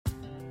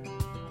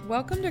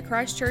Welcome to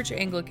Christ Church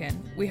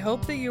Anglican. We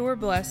hope that you were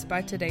blessed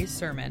by today's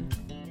sermon.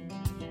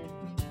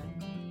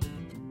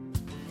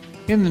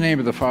 In the name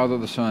of the Father,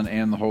 the Son,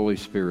 and the Holy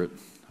Spirit.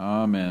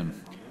 Amen.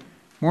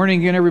 Morning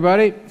again,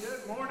 everybody. Good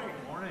morning.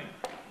 Morning.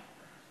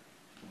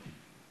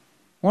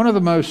 One of the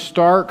most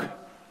stark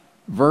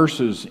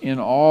verses in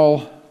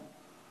all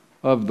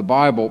of the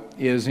Bible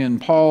is in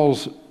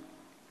Paul's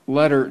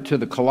letter to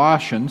the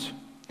Colossians.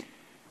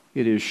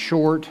 It is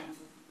short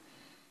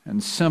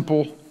and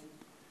simple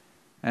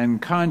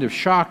and kind of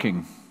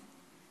shocking.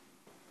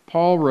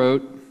 Paul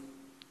wrote,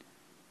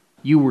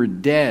 "You were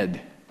dead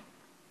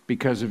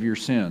because of your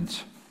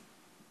sins."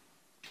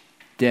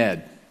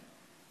 Dead.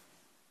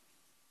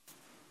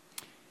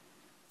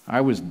 I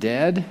was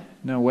dead?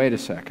 No, wait a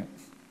second.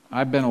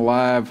 I've been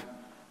alive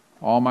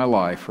all my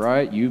life,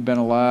 right? You've been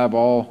alive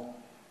all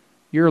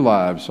your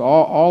lives.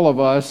 All of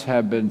us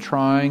have been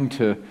trying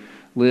to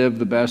live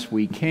the best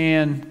we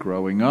can,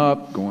 growing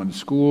up, going to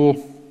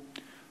school,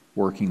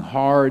 working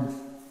hard,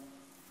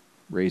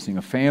 raising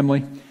a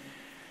family,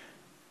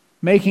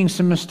 making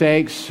some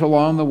mistakes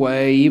along the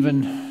way,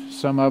 even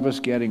some of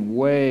us getting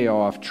way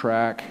off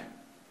track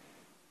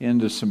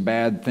into some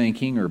bad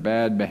thinking or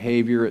bad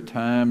behavior at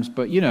times,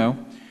 but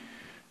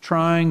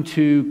trying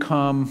to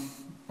come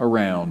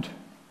around,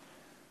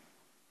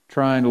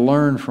 trying to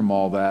learn from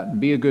all that and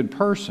be a good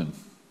person.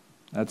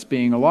 That's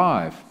being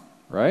alive,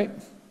 right?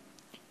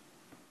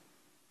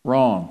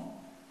 Wrong,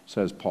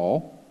 says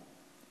Paul.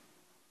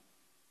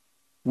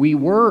 We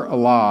were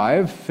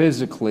alive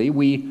physically,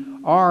 we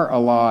are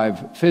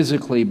alive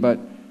physically, but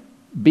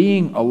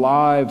being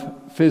alive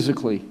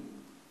physically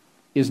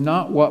is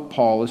not what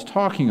Paul is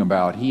talking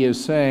about. He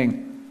is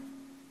saying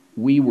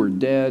we were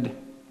dead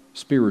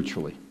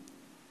spiritually.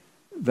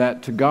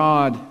 That to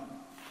God,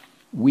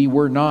 we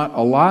were not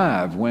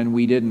alive when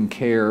we didn't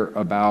care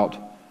about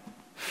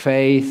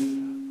faith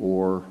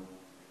or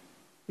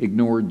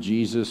ignored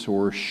Jesus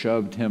or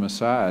shoved him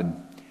aside.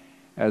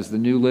 As the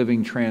New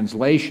Living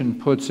Translation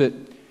puts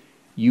it,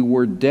 you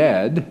were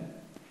dead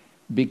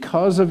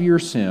because of your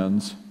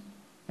sins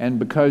and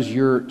because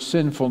your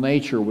sinful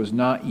nature was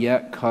not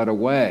yet cut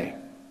away.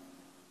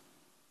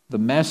 The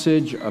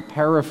Message, a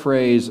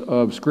paraphrase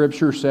of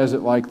Scripture, says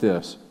it like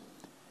this: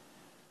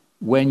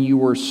 when you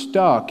were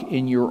stuck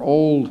in your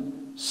old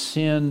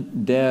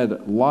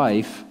sin-dead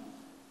life,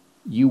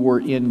 you were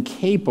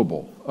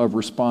incapable of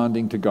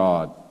responding to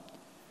God.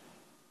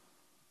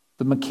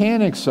 The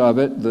mechanics of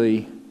it,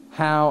 the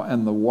how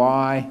and the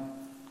why,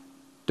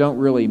 don't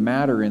really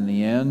matter in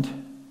the end.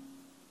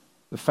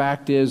 The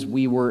fact is,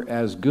 we were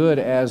as good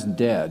as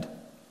dead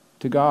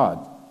to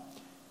God.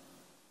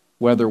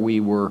 Whether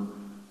we were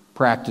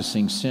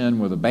practicing sin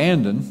with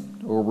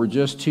abandon or were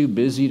just too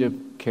busy to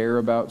care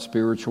about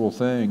spiritual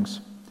things.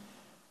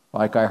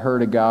 Like I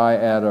heard a guy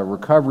at a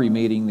recovery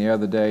meeting the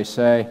other day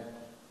say,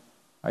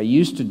 "I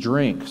used to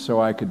drink so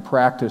I could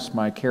practice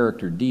my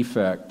character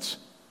defects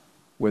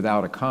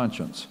without a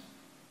conscience."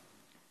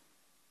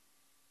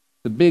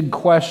 The big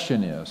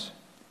question is,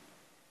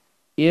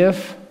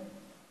 if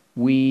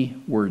we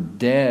were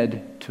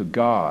dead to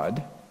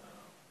God,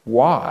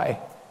 why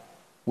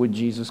would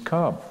Jesus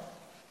come?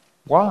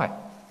 Why?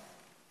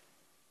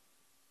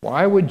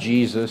 Why would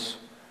Jesus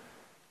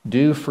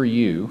do for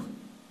you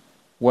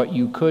what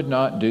you could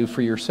not do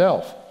for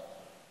yourself,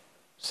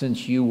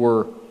 since you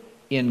were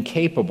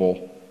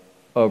incapable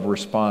of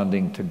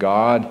responding to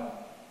God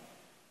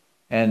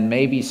and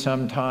maybe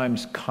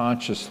sometimes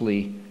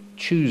consciously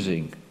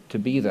choosing to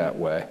be that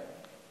way?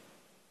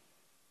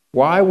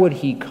 Why would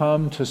he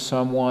come to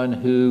someone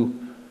who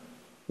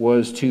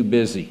was too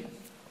busy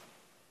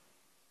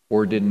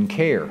or didn't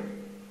care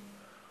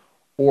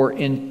or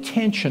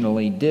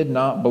intentionally did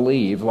not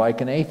believe,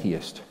 like an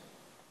atheist?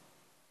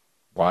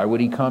 Why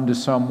would he come to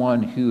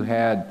someone who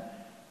had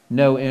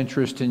no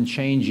interest in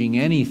changing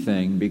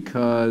anything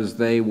because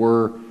they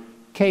were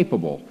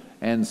capable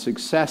and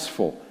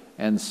successful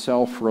and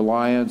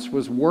self-reliance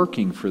was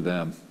working for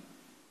them?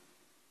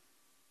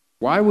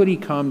 Why would he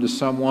come to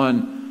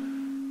someone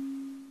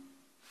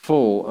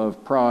full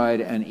of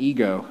pride and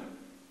ego,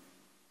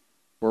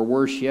 or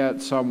worse yet,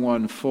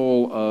 someone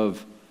full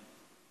of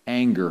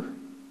anger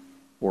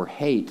or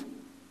hate?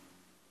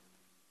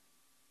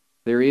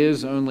 There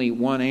is only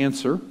one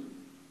answer.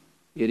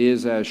 It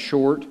is as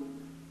short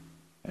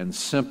and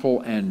simple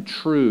and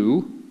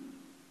true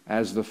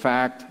as the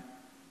fact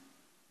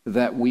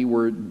that we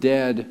were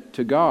dead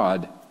to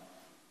God.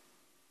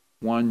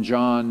 1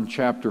 John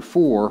chapter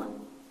 4,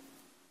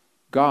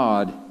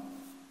 God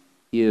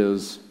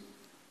is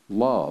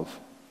love.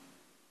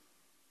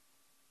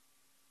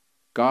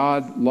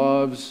 God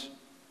loves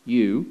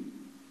you.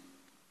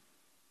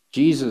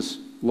 Jesus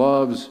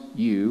loves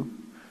you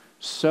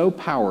so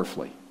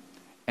powerfully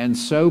and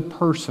so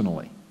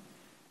personally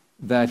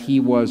that he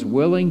was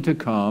willing to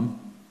come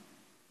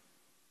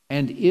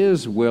and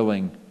is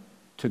willing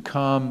to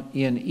come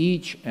in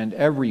each and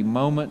every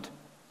moment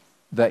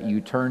that you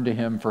turn to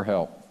him for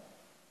help.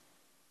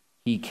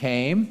 He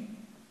came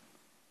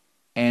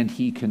and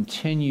he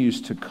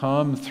continues to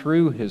come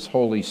through his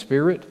Holy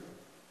Spirit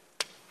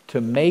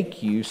to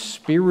make you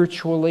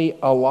spiritually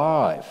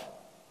alive,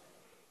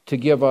 to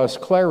give us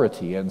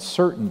clarity and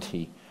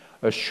certainty,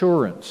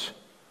 assurance,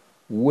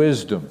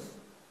 wisdom,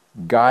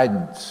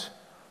 guidance,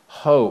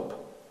 hope,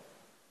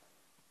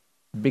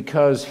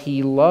 because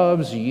He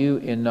loves you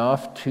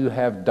enough to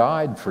have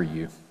died for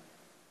you.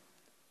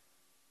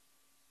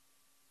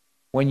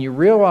 When you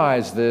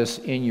realize this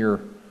in your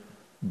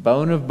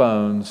bone of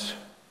bones,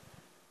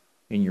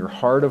 in your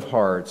heart of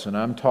hearts, and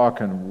I'm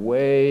talking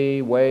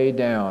way, way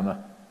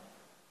down,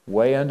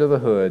 way under the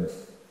hood,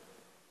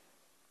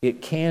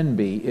 it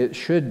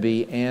should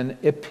be an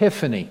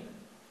epiphany,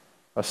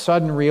 a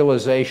sudden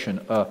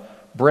realization, a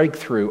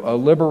breakthrough, a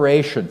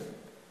liberation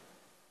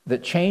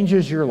that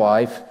changes your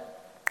life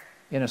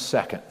in a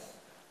second.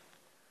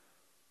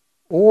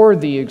 Or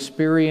the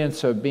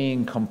experience of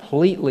being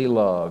completely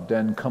loved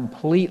and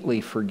completely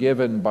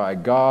forgiven by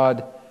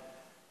God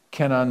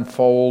can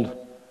unfold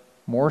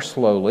more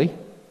slowly,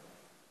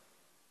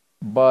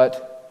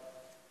 but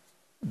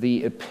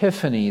the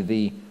epiphany,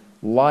 the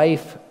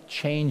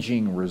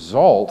life-changing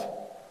result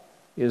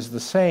is the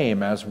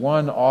same. As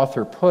one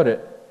author put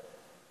it,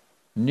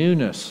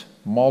 newness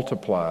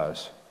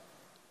multiplies,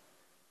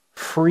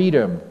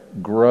 freedom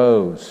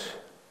grows,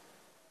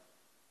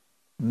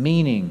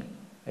 meaning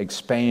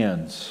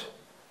expands,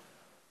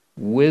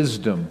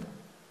 wisdom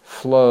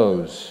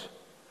flows,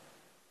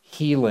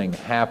 healing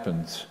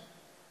happens,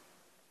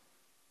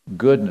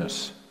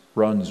 goodness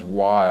runs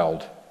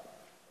wild.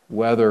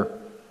 Whether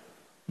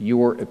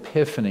your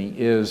epiphany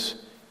is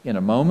in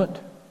a moment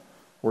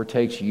or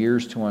takes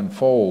years to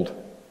unfold.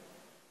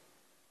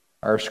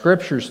 Our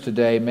scriptures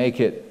today make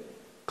it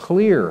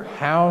clear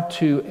how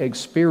to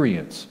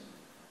experience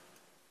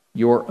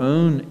your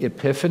own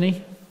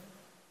epiphany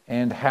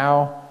and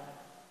how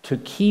to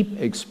keep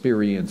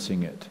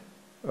experiencing it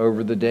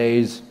over the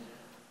days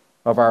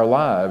of our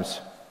lives.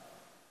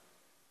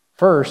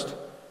 First,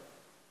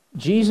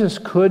 Jesus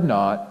could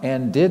not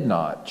and did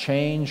not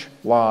change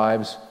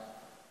lives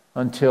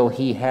until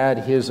He had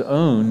His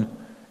own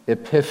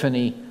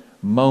epiphany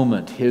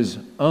moment, His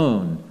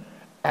own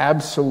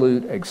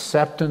absolute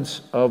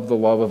acceptance of the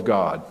love of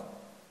God.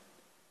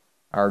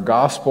 Our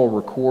gospel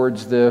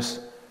records this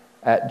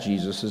at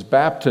Jesus'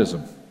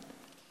 baptism.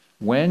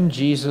 When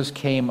Jesus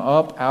came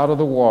up out of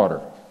the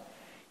water,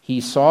 He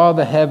saw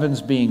the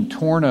heavens being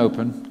torn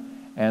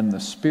open and the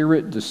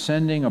Spirit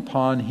descending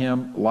upon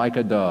Him like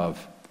a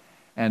dove.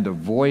 And a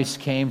voice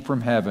came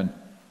from heaven,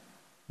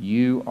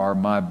 "You are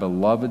my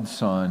beloved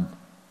Son,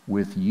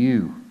 with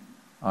you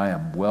I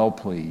am well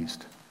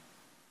pleased."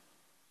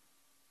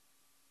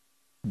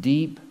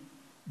 Deep,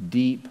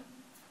 deep,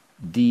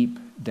 deep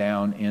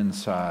down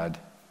inside,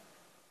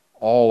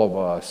 all of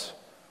us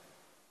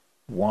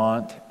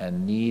want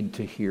and need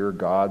to hear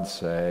God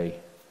say,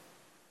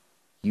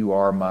 "You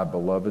are my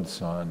beloved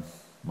son,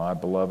 my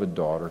beloved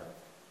daughter.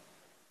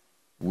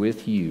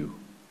 With you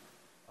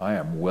I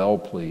am well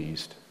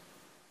pleased."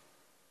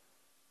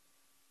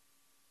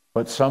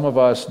 But some of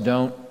us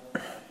don't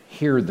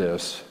hear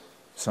this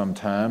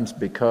sometimes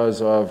because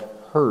of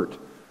hurt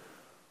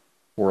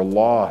or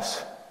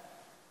loss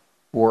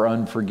or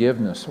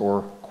unforgiveness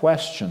or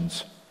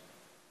questions.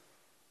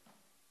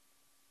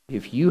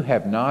 If you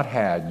have not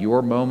had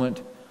your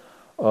moment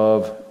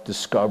of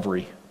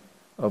discovery,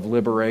 of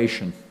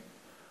liberation,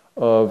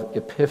 of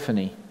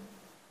epiphany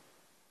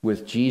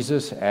with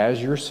Jesus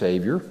as your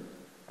Savior,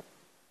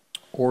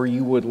 or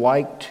you would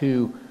like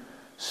to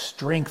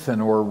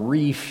strengthen or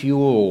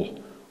refuel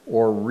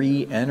or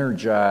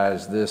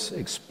re-energize this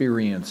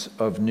experience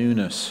of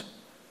newness,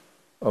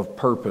 of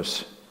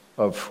purpose,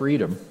 of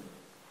freedom,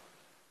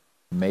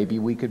 maybe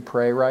we could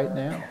pray right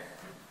now.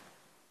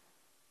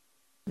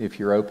 If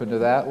you're open to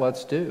that,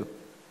 let's do.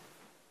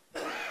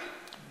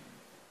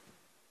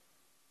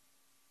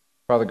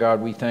 Father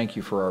God, we thank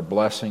you for our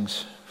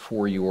blessings,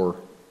 for your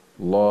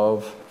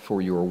love,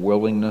 for your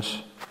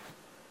willingness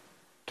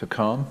to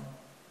come.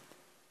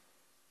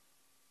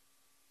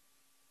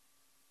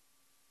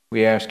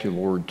 We ask you,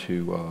 Lord,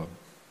 to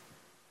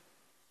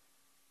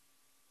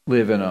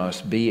live in us,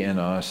 be in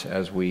us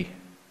as we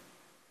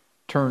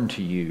turn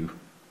to you.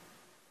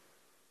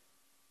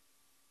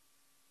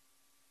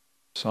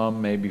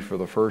 Some maybe for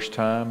the first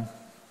time,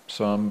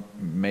 some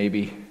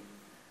maybe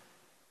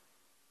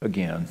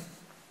again.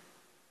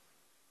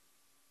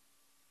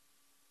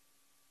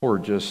 Or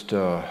just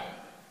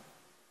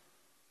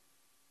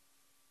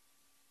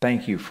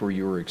thank you for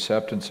your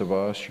acceptance of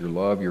us, your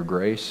love, your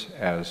grace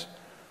as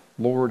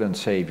Lord and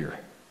Savior.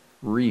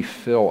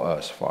 Refill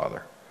us,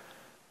 Father,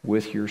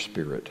 with your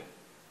Spirit,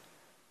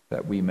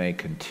 that we may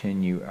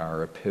continue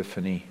our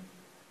epiphany,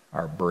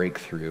 our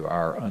breakthrough,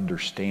 our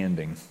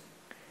understanding,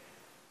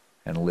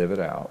 and live it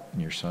out.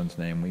 In your Son's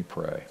name we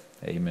pray.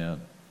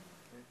 Amen.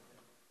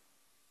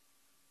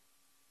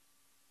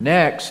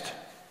 Next,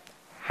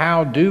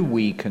 how do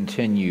we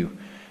continue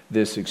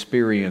this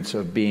experience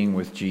of being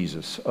with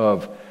Jesus,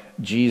 of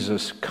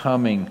Jesus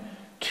coming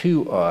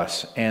to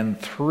us and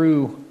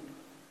through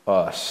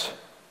us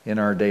in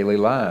our daily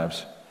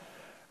lives?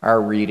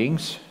 Our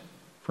readings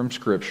from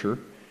Scripture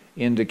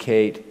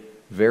indicate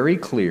very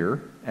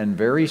clear and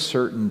very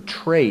certain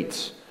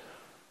traits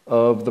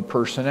of the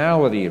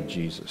personality of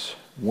Jesus.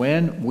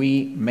 When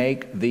we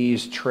make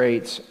these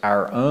traits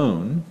our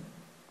own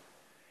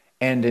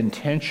and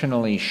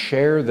intentionally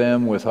share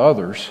them with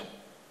others,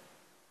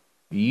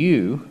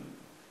 you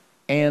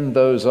and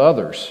those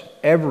others,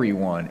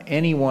 everyone,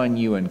 anyone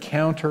you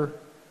encounter,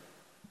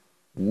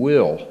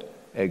 will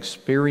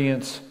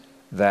experience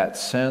that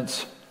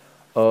sense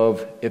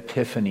of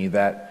epiphany,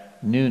 that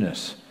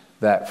newness,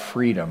 that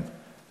freedom,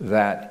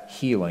 that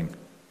healing.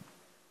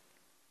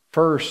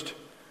 First,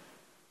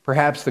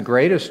 perhaps the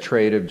greatest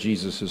trait of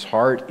Jesus'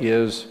 heart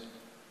is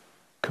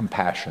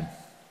compassion.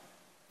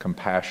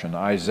 Compassion.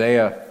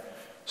 Isaiah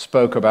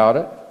spoke about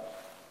it.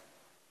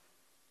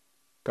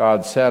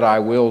 God said, "I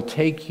will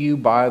take you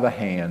by the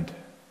hand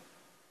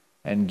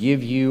and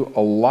give you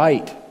a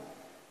light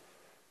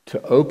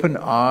to open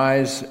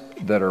eyes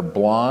that are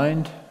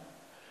blind,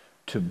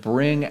 to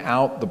bring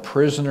out the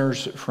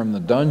prisoners from the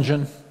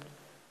dungeon,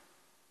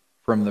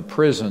 from the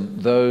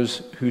prison, those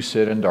who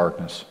sit in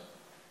darkness."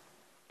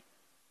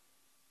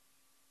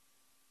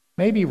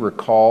 Maybe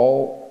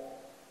recall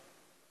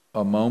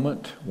a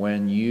moment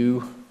when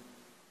you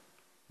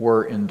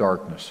were in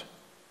darkness.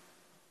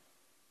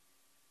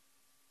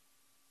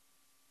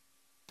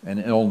 An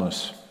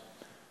illness,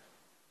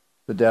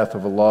 the death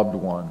of a loved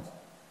one,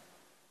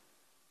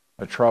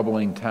 a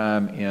troubling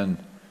time in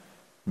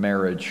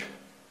marriage.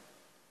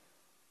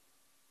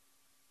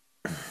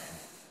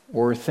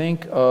 Or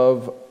think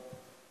of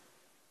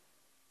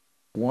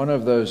one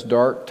of those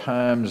dark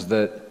times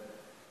that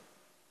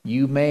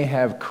you may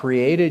have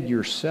created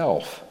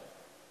yourself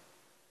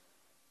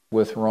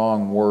with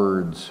wrong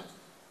words,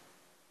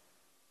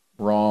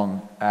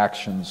 wrong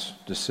actions,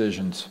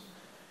 decisions.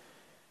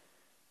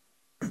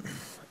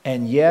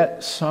 And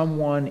yet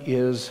someone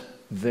is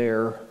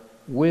there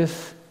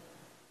with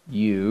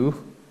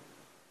you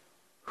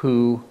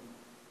who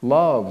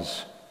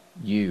loves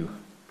you.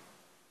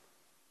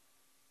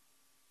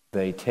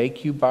 They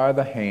take you by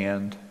the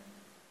hand.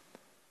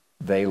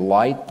 They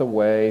light the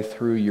way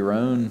through your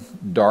own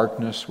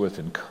darkness with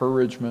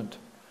encouragement,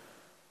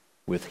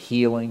 with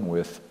healing,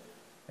 with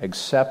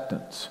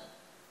acceptance,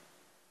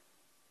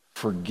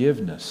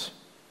 forgiveness,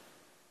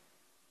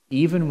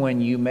 even when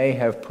you may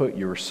have put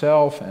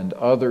yourself and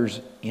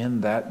others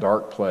in that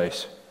dark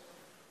place.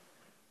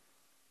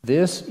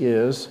 This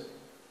is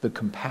the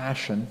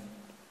compassion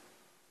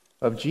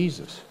of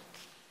Jesus.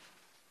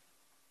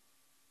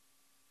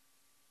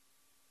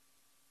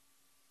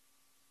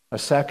 A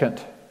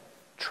second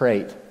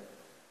trait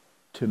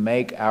to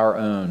make our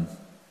own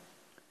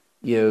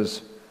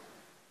is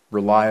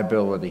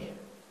reliability,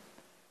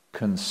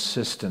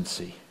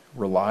 consistency.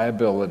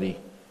 Reliability,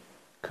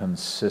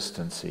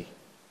 consistency.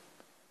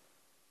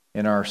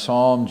 In our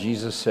psalm,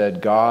 Jesus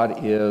said,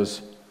 "God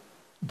is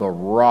the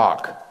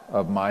rock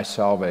of my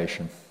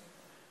salvation."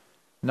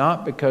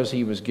 Not because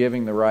he was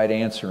giving the right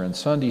answer in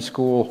Sunday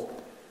school,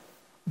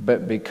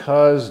 but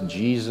because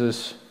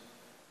Jesus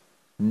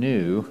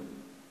knew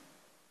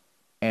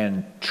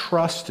and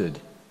trusted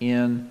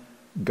in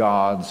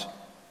God's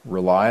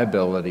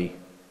reliability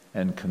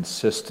and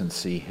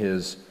consistency,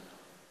 his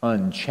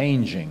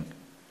unchanging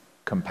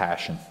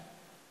compassion.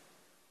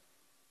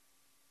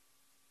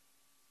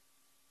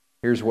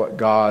 Here's what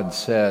God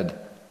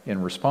said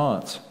in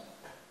response: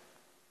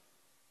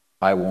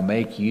 "I will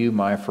make you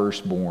my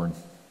firstborn,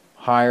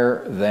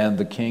 higher than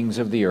the kings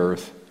of the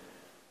earth.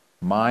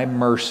 My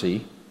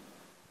mercy,"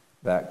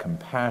 that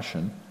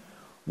compassion,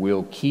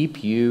 "will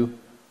keep you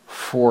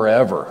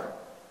forever,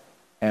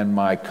 and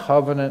my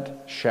covenant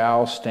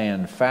shall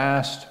stand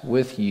fast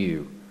with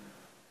you."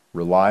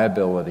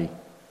 Reliability,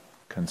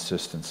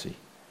 consistency.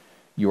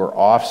 Your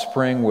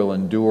offspring will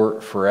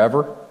endure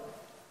forever,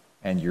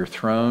 and your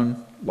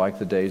throne like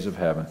the days of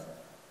heaven.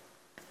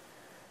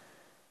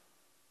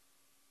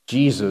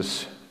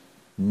 Jesus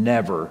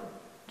never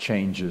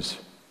changes.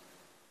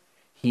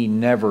 He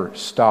never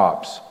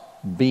stops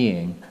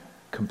being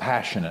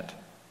compassionate.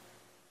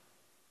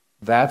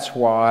 That's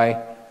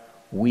why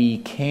we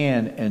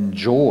can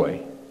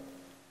enjoy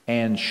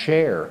and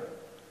share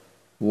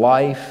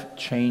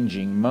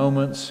life-changing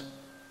moments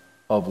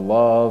of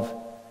love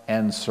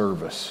and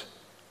service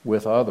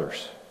with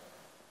others.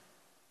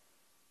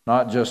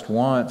 Not just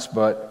once,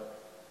 but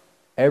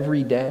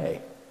every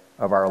day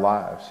of our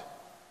lives.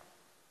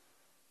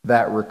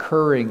 That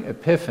recurring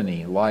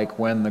epiphany, like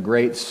when the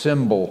great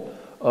symbol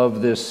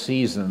of this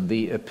season,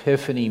 the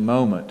Epiphany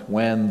moment,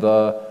 when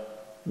the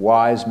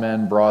wise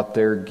men brought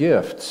their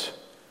gifts,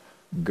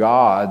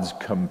 God's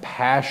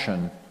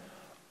compassion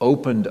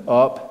opened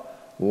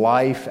up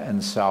life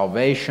and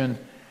salvation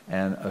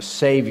and a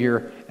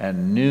Savior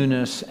and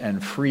newness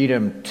and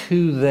freedom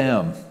to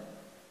them.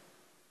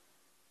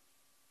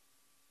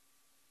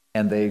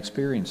 And they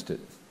experienced it.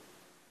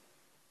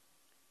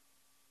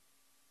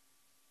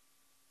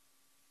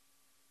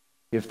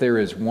 If there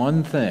is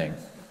one thing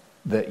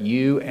that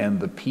you and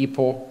the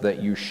people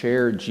that you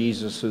share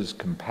Jesus'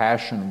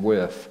 compassion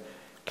with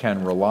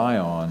can rely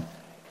on,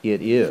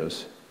 it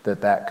is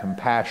that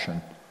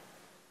compassion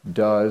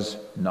does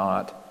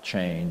not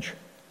change.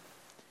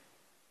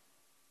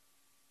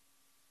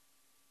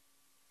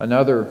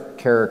 Another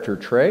character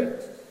trait.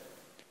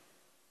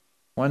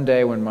 One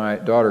day when my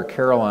daughter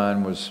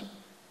Caroline was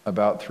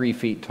about 3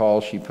 feet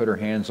tall, she put her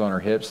hands on her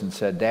hips and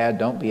said, "Dad,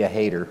 don't be a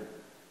hater."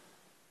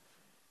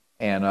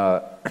 And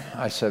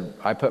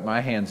I put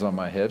my hands on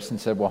my hips and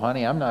said, "Well,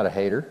 honey, I'm not a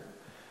hater.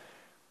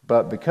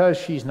 But because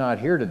she's not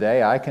here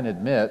today, I can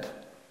admit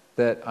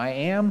that I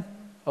am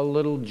a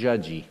little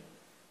judgy,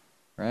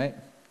 right?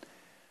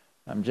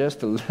 I'm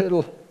just a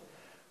little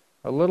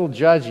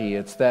judgy."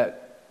 It's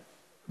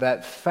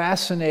that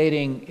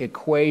fascinating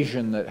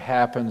equation that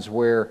happens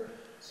where,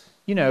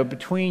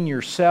 between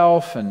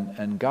yourself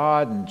and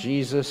God and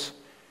Jesus,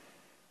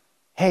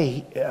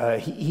 hey,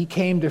 he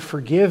came to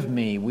forgive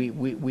me.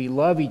 We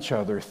love each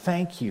other.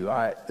 Thank you.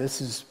 This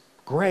is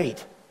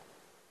great.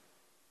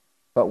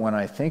 But when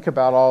I think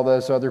about all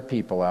those other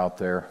people out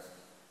there,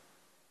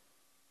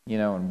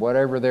 and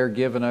whatever they're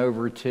given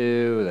over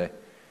to,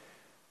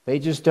 they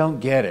just don't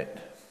get it.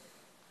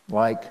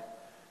 Like,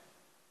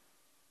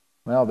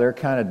 well, they're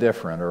kind of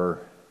different, or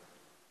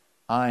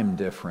I'm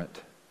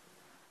different.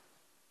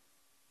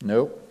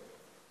 Nope.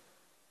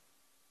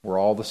 We're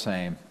all the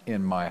same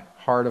in my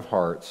heart of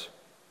hearts.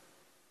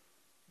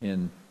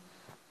 In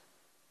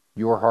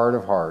your heart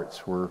of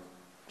hearts, we're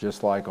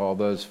just like all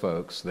those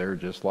folks. They're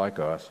just like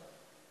us.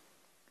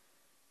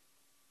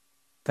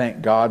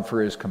 Thank God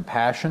for His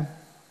compassion.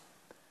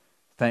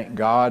 Thank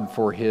God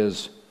for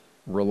His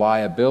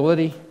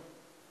reliability.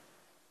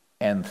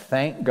 And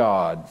thank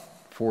God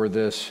for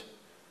this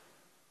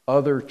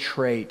other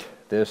trait,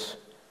 this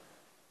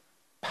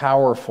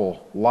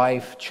powerful,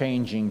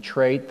 life-changing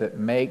trait that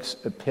makes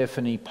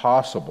Epiphany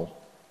possible.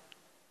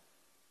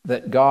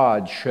 That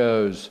God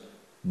shows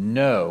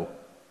no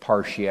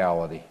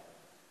partiality.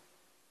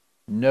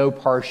 No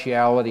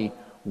partiality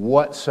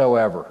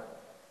whatsoever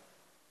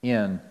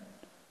in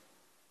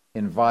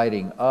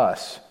inviting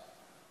us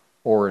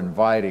or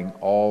inviting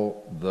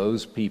all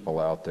those people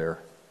out there.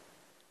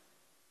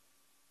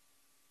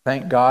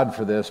 Thank God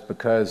for this,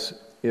 because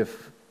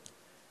if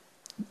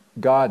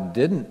God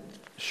didn't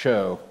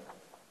show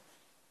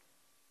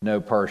no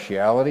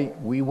partiality,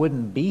 we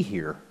wouldn't be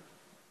here.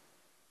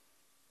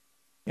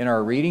 In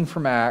our reading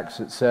from Acts,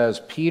 it says,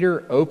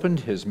 Peter opened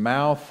his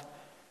mouth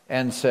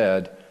and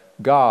said,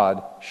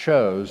 God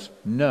shows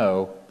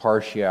no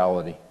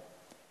partiality.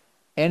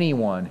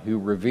 Anyone who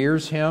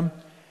reveres Him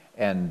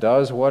and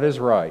does what is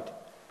right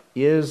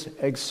is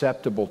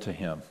acceptable to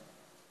Him.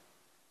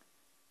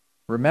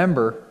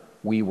 Remember,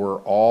 we were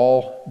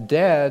all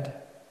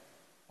dead,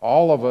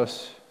 all of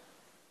us,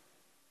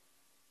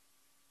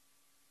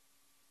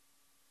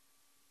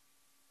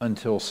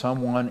 until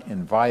someone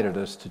invited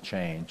us to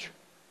change.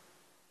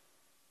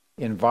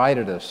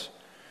 Invited us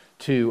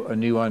to a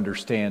new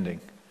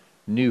understanding,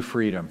 new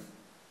freedom,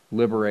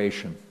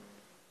 liberation,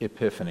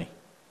 epiphany.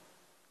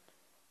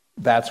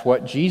 That's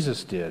what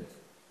Jesus did.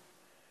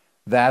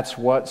 That's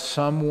what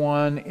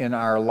someone in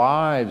our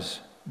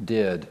lives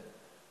did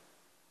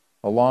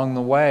along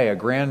the way, a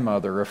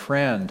grandmother, a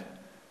friend,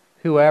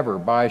 whoever,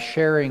 by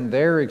sharing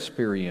their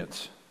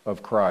experience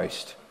of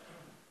Christ,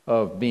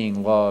 of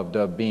being loved,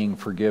 of being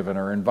forgiven,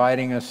 or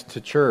inviting us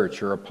to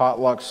church, or a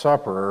potluck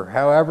supper, or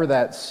however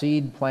that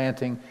seed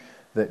planting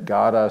that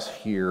got us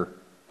here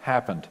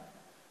happened.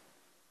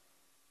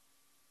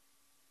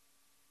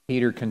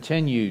 Peter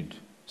continued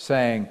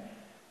saying,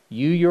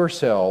 you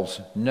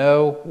yourselves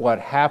know what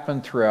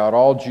happened throughout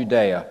all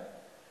Judea.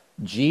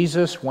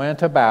 Jesus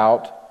went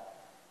about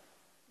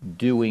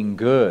doing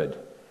good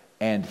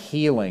and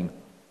healing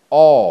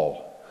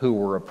all who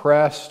were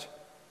oppressed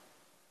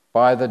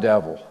by the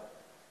devil.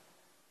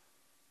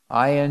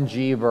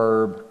 ING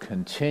verb,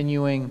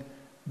 continuing,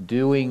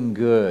 doing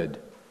good,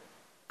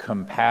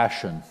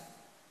 compassion,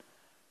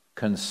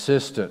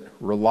 consistent,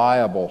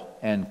 reliable,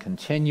 and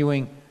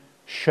continuing,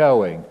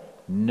 showing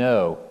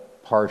no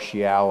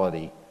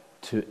partiality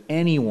to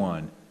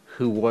anyone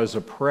who was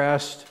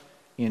oppressed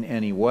in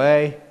any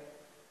way,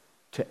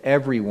 to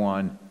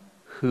everyone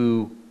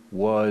who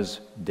was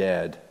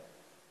dead.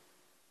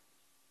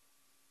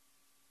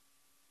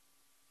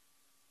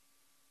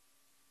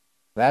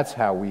 That's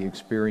how we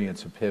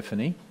experience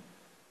Epiphany.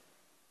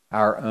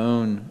 Our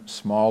own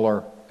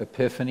smaller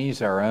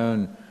epiphanies, our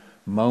own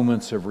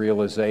moments of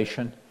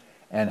realization,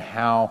 and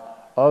how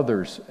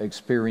others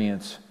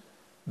experience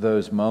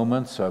those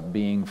moments of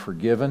being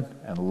forgiven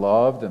and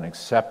loved and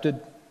accepted.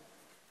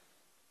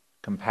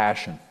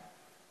 Compassion,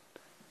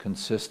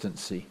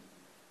 consistency,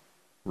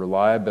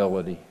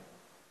 reliability,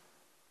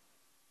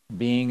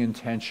 being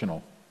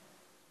intentional,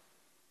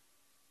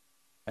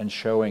 and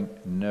showing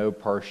no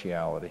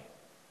partiality.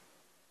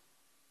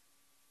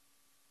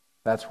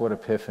 That's what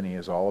Epiphany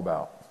is all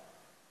about.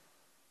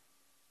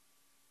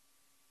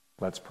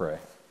 Let's pray.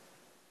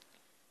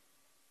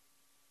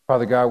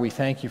 Father God, we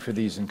thank you for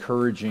these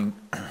encouraging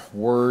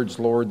words,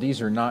 Lord.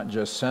 These are not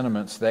just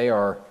sentiments, they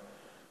are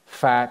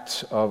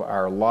facts of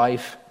our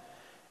life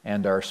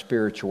and our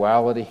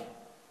spirituality,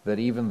 that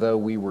even though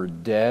we were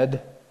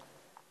dead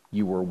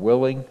You were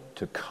willing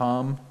to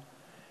come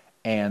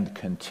and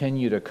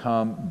continue to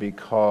come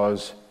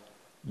because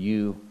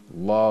you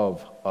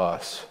love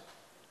us.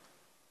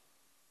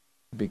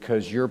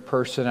 Because your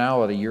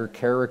personality, your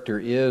character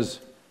is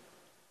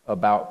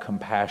about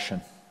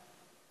compassion.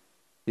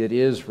 It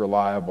is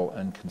reliable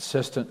and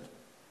consistent,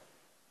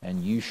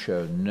 and you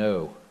show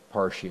no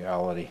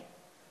partiality.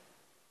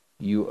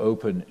 You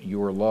open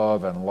your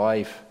love and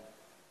life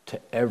to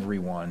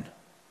everyone.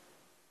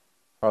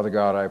 Father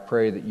God, I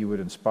pray that you would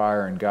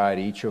inspire and guide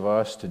each of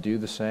us to do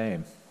the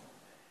same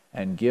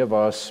and give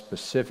us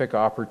specific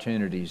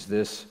opportunities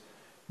this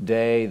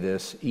day,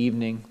 this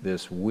evening,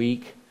 this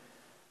week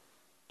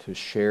to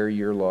share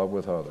your love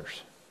with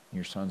others. In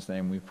your Son's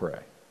name we pray.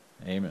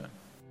 Amen.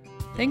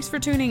 Thanks for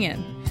tuning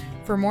in.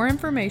 For more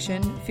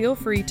information, feel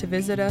free to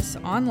visit us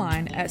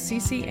online at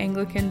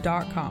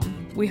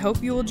ccanglican.com. We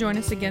hope you will join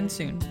us again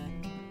soon.